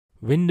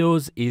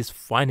Windows is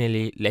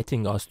finally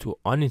letting us to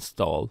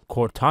uninstall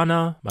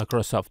Cortana,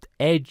 Microsoft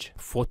Edge,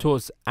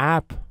 Photos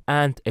app,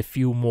 and a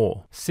few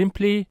more.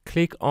 Simply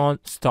click on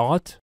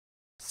Start,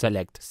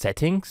 select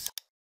Settings,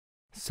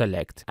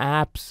 select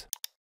Apps,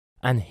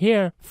 and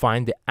here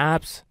find the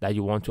apps that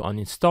you want to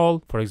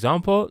uninstall. For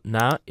example,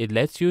 now it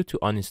lets you to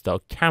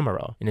uninstall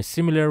Camera. In a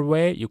similar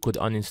way, you could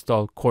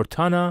uninstall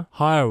Cortana.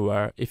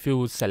 However, if you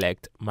would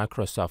select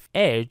Microsoft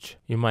Edge,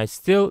 you might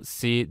still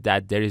see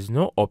that there is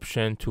no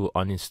option to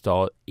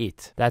uninstall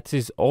it. That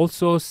is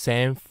also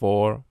same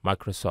for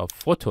Microsoft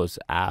Photos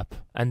app.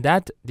 And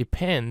that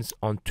depends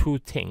on two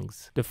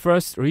things. The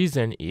first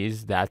reason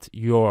is that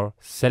your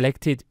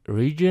selected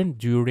region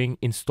during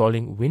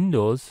installing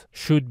Windows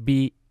should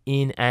be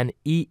in an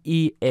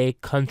EEA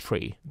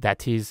country,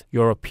 that is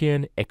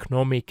European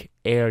Economic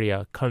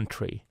Area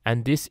country,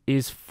 and this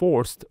is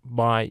forced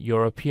by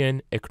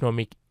European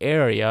Economic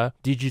Area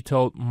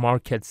Digital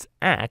Markets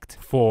Act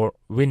for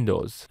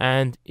Windows.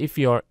 And if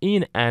you are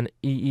in an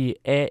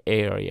EEA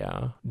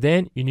area,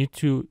 then you need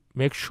to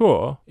make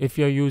sure if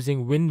you're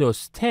using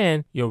Windows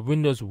 10, your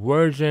Windows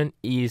version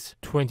is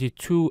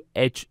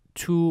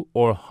 22H2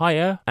 or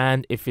higher,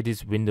 and if it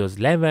is Windows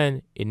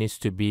 11, it needs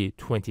to be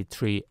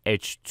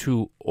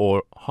 23H2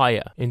 or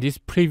higher. In this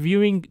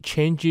previewing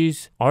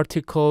changes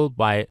article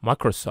by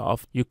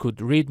Microsoft, you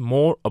could read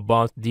more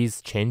about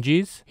these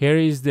changes. Here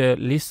is the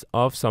list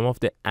of some of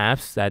the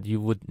apps that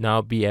you would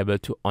now be able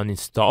to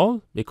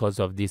uninstall because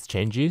of these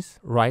changes.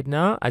 Right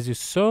now, as you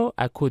saw,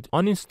 I could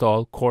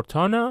uninstall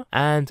Cortana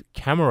and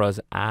Camera's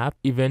app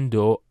even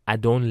though I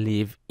don't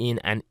live in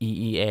an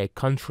EEA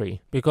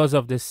country. Because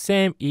of the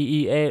same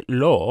EEA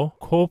law,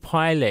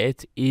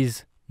 Copilot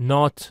is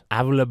not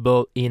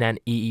available in an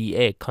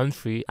EEA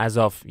country as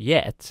of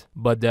yet,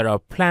 but there are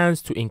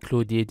plans to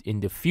include it in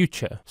the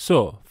future.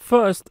 So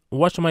first,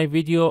 watch my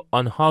video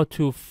on how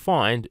to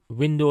find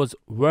Windows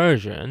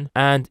version,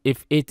 and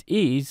if it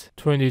is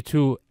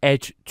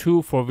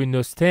 22H2 for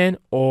Windows 10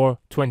 or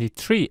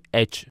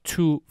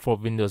 23H2 for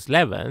Windows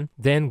 11,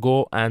 then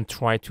go and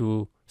try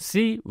to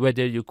see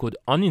whether you could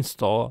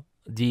uninstall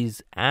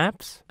these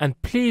apps, and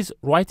please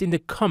write in the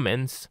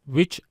comments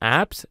which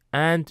apps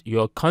and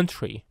your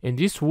country. In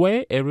this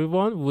way,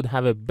 everyone would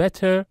have a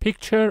better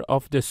picture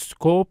of the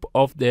scope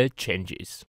of the changes.